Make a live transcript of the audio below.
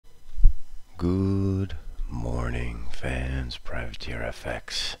Good morning, fans.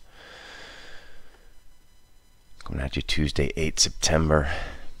 PrivateerFX. Coming at you Tuesday, 8 September.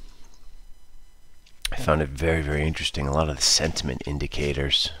 I found it very, very interesting. A lot of the sentiment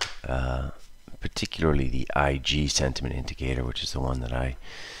indicators, particularly the IG sentiment indicator, which is the one that I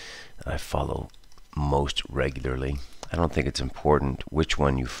follow most regularly. I don't think it's important which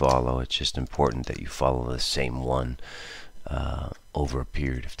one you follow. It's just important that you follow the same one over a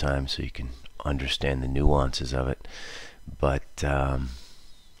period of time so you can understand the nuances of it. But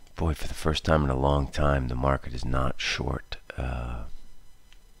boy, for the first time in a long time, the market is not short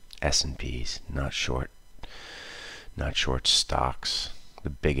S&Ps, not short stocks. The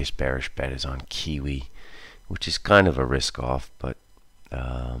biggest bearish bet is on Kiwi, which is kind of a risk off, but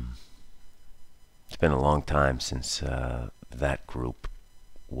it's been a long time since that group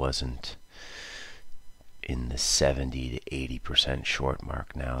wasn't in the 70 to 80% short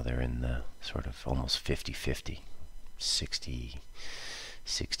mark. Now they're in the sort of almost 50-50,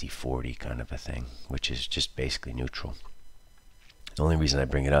 60-40 kind of a thing, which is just basically neutral. The only reason I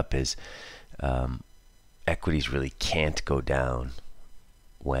bring it up is equities really can't go down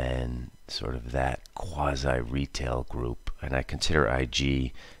when sort of that quasi-retail group, and I consider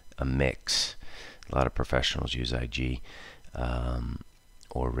IG a mix. A lot of professionals use IG,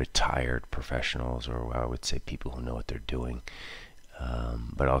 or retired professionals, or I would say people who know what they're doing.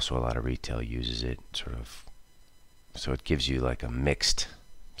 But also a lot of retail uses it, sort of. So it gives you like a mixed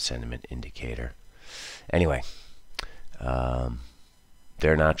sentiment indicator. Anyway,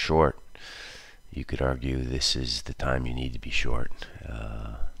 they're not short. You could argue this is the time you need to be short.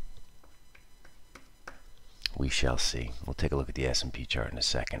 We shall see. We'll take a look at the S&P chart in a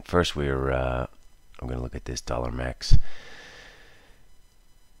second. First, I'm going to look at this dollar max.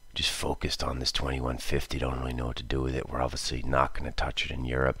 Just focused on this 2150. Don't really know what to do with it. We're obviously not going to touch it in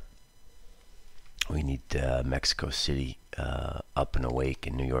Europe. We need Mexico City up and awake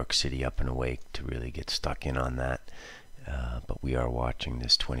and New York City up and awake to really get stuck in on that. But we are watching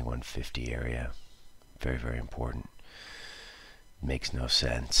this 2150 area. Very, very important. Makes no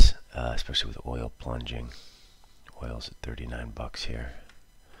sense, especially with oil plunging. Oil's at 39 bucks here.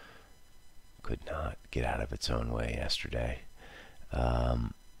 Could not get out of its own way yesterday.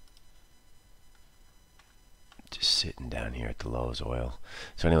 Just sitting down here at the lows, oil.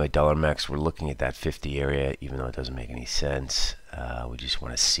 So anyway, dollar max, we're looking at that 50 area, even though it doesn't make any sense. We just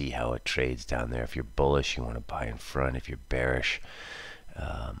want to see how it trades down there. If you're bullish, you want to buy in front. If you're bearish,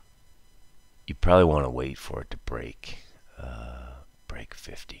 you probably want to wait for it to break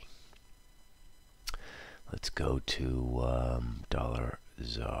 50. Let's go to dollar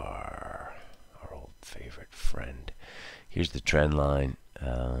ZAR, our old favorite friend. Here's the trend line,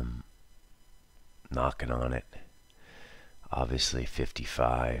 knocking on it. Obviously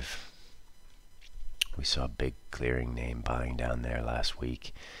 55. We saw a big clearing name buying down there last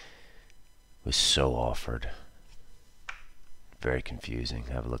week. It was so offered. Very confusing.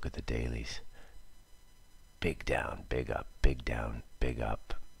 Have a look at the dailies. Big down, big up, big down, big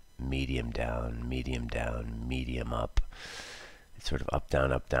up. Medium down, medium down, medium up. It's sort of up,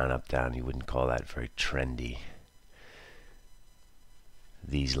 down, up, down, up, down. You wouldn't call that very trendy.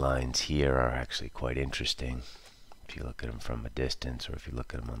 These lines here are actually quite interesting if you look at them from a distance, or if you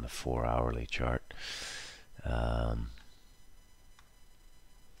look at them on the 4-hourly chart.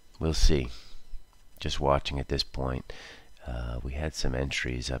 We'll see. Just watching at this point. We had some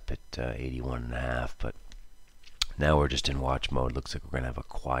entries up at 81.5, but now we're just in watch mode. Looks like we're going to have a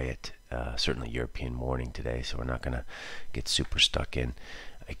quiet, certainly European morning today, so we're not going to get super stuck in.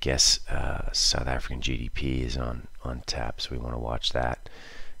 I guess South African GDP is on tap, so we want to watch that.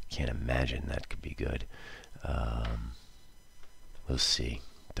 Can't imagine that could be good. We'll see.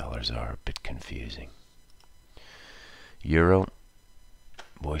 Dollars are a bit confusing. Euro,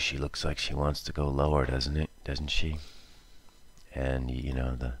 boy, she looks like she wants to go lower, doesn't she? And you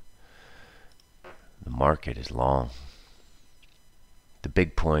know, the market is long. The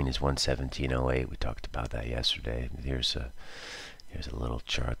big point is 117.08. We talked about that yesterday. Here's a little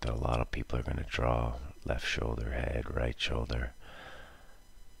chart that a lot of people are going to draw. Left shoulder, head, right shoulder.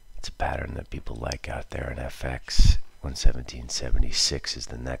 It's a pattern that people like out there in FX. 117.76 is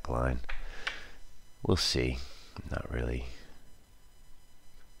the neckline. We'll see. Not really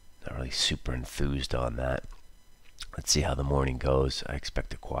super enthused on that. Let's see how the morning goes. I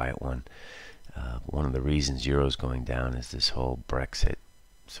expect a quiet one. One of the reasons Euro's going down is this whole Brexit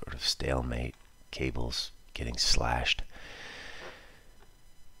sort of stalemate. Cables getting slashed.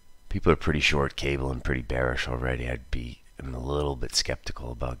 People are pretty short cable and pretty bearish already. I'm a little bit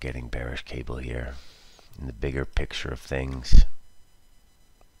skeptical about getting bearish cable here. In the bigger picture of things,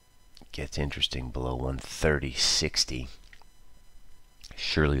 gets interesting below 130.60.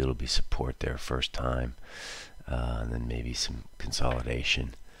 Surely it'll be support there first time, and then maybe some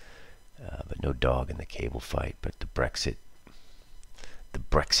consolidation, but no dog in the cable fight. But the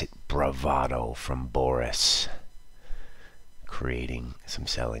Brexit bravado from Boris creating some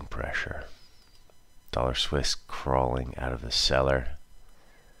selling pressure. Dollar Swiss crawling out of the cellar.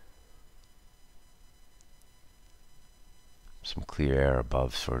 Some clear air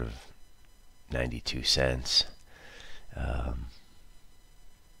above sort of 92 cents.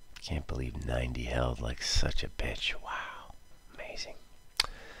 Can't believe 90 held like such a bitch. Wow, amazing.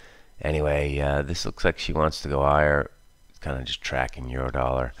 Anyway, this looks like she wants to go higher. Kind of just tracking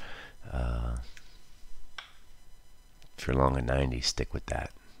Eurodollar. If you're long at 90, stick with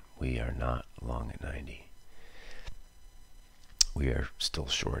that. We are not long at 90. We are still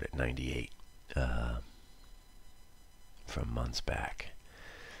short at 98 from months back.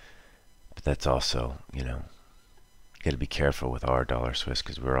 But that's also, you know, you got to be careful with our dollar Swiss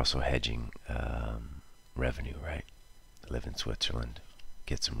because we're also hedging revenue, right? I live in Switzerland,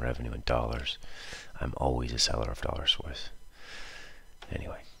 get some revenue in dollars. I'm always a seller of dollar Swiss.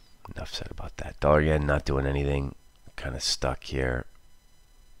 Anyway, enough said about that. Dollar yen not doing anything, kind of stuck here.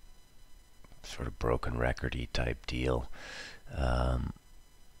 Sort of broken record-y type deal.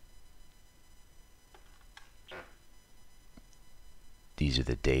 These are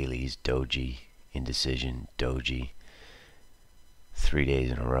the dailies. Doji, indecision, doji. 3 days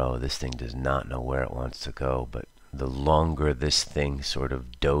in a row. This thing does not know where it wants to go, but the longer this thing sort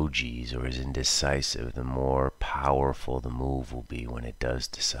of dojis or is indecisive, the more powerful the move will be when it does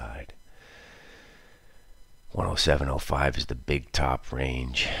decide. 107.05 is the big top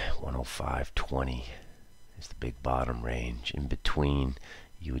range. 105.20 is the big bottom range. In between,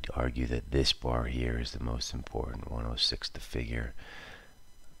 you would argue that this bar here is the most important. 106 the figure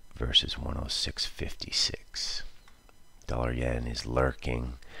versus 106.56. Dollar yen is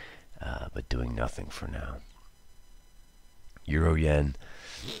lurking, but doing nothing for now. Euro yen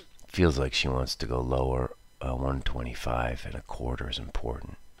feels like she wants to go lower. 125.25 is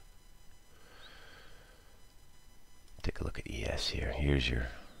important. Take a look at ES here. Here's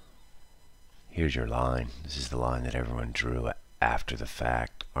your line. This is the line that everyone drew after the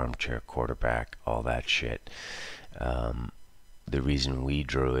fact. Armchair quarterback, all that shit. The reason we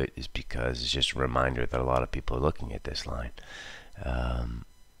drew it is because it's just a reminder that a lot of people are looking at this line.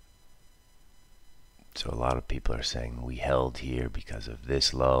 So a lot of people are saying we held here because of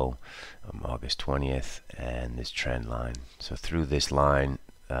this low August 20th and this trend line. So through this line,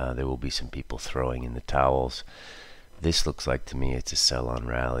 there will be some people throwing in the towels. This looks like to me it's a sell-on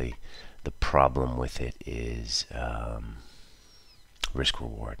rally. The problem with it is risk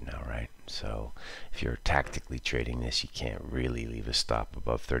reward now, right? So if you're tactically trading this, you can't really leave a stop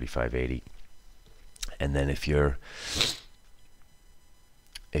above 35.80. And then if you're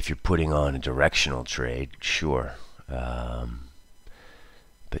putting on a directional trade, sure. But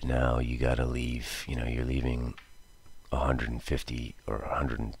now you got to leave, you know, you're leaving 150 or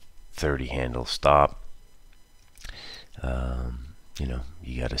 130 handle stop. You know,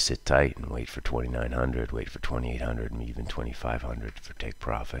 you got to sit tight and wait for 2,900, wait for 2,800, and even 2,500 for take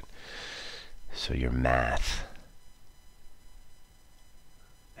profit. So your math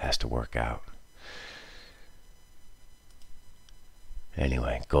has to work out.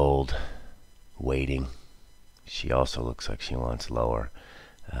 Anyway, gold waiting. She also looks like she wants lower.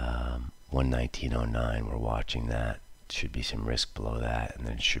 119.09. We're watching that. Should be some risk below that, and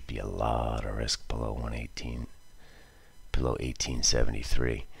then should be a lot of risk below 118. Below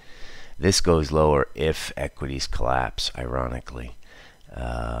 1873. This goes lower if equities collapse, ironically.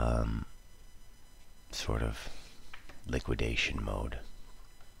 Sort of liquidation mode.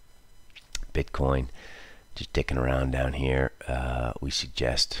 Bitcoin just dicking around down here. We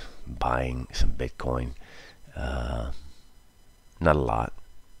suggest buying some Bitcoin. Not a lot.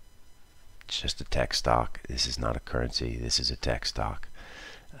 It's just a tech stock. This is not a currency. This is a tech stock.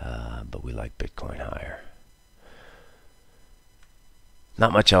 But we like Bitcoin higher.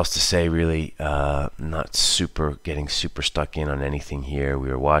 Not much else to say, really. Not getting super stuck in on anything here. We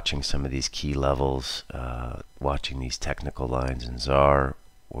were watching some of these key levels, watching these technical lines in ZAR.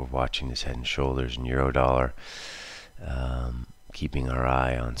 We're watching this head and shoulders in Eurodollar, keeping our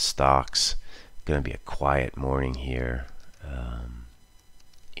eye on stocks. Going to be a quiet morning here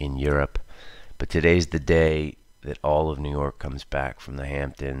in Europe. But today's the day that all of New York comes back from the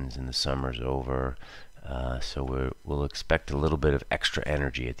Hamptons and the summer's over. So we'll expect a little bit of extra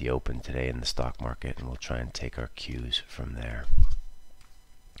energy at the open today in the stock market, and we'll try and take our cues from there.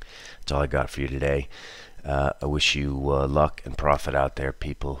 That's all I got for you today. I wish you luck and profit out there,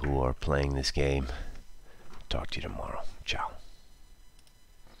 people who are playing this game. Talk to you tomorrow. Ciao.